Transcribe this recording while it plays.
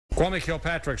Kwame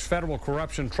Kilpatrick's federal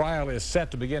corruption trial is set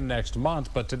to begin next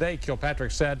month, but today Kilpatrick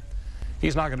said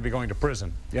he's not going to be going to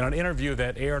prison. In an interview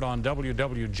that aired on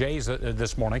WXYZ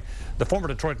this morning, the former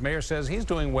Detroit mayor says he's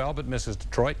doing well but misses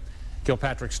Detroit.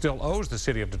 Kilpatrick still owes the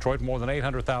city of Detroit more than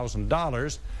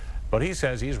 $800,000, but he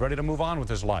says he's ready to move on with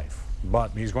his life.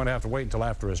 But he's going to have to wait until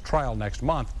after his trial next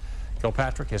month.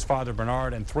 Kilpatrick, his father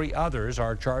Bernard, and 3 others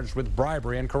are charged with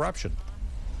bribery and corruption.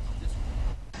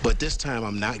 But this time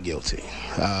I'm not guilty,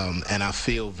 and I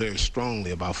feel very strongly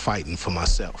about fighting for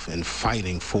myself and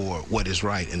fighting for what is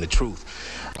right and the truth.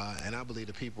 And I believe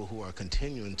the people who are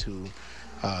continuing to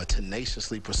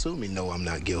tenaciously pursue me know I'm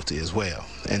not guilty as well.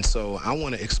 And so I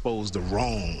want to expose the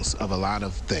wrongs of a lot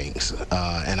of things,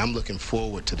 and I'm looking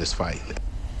forward to this fight.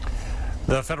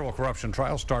 The federal corruption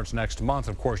trial starts next month.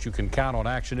 Of course, you can count on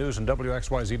Action News and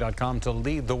WXYZ.com to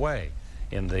lead the way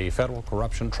in the federal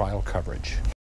corruption trial coverage.